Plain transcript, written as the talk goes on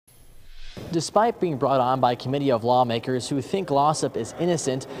Despite being brought on by a committee of lawmakers who think Glossip is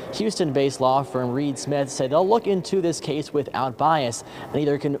innocent, Houston-based law firm Reed Smith said they'll look into this case without bias and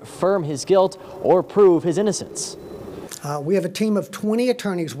either confirm his guilt or prove his innocence. We have a team of 20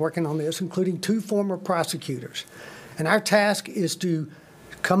 attorneys working on this, including 2 former prosecutors. And our task is to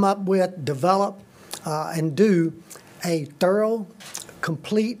come up with, develop, and do a thorough,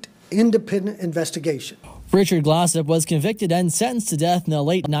 complete, independent investigation. Richard Glossip was convicted and sentenced to death in the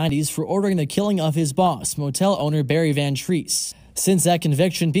late 90s for ordering the killing of his boss, motel owner Barry Van Treese. Since that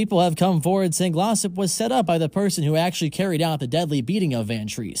conviction, people have come forward saying Glossip was set up by the person who actually carried out the deadly beating of Van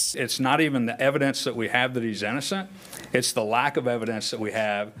Treese. It's not even the evidence that we have that he's innocent. It's the lack of evidence that we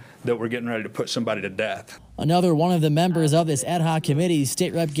have that we're getting ready to put somebody to death. Another one of the members of this ad hoc committee,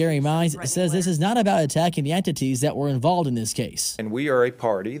 State Rep Gary Mize, says this is not about attacking the entities that were involved in this case. And we are a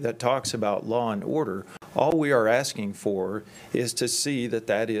party that talks about law and order. All we are asking for is to see that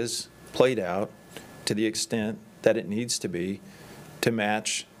that is played out to the extent that it needs to be to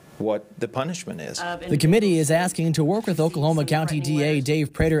match what the punishment is. The committee is asking to work with Oklahoma County DA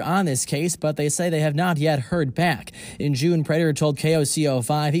Dave Prater on this case, but they say they have not yet heard back. In June, Prater told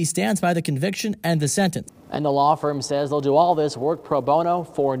KOCO5 he stands by the conviction and the sentence. And the law firm says they'll do all this work pro bono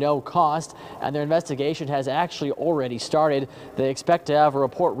for no cost, and their investigation has actually already started. They expect to have a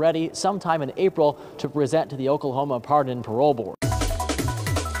report ready sometime in April to present to the Oklahoma Pardon and Parole Board.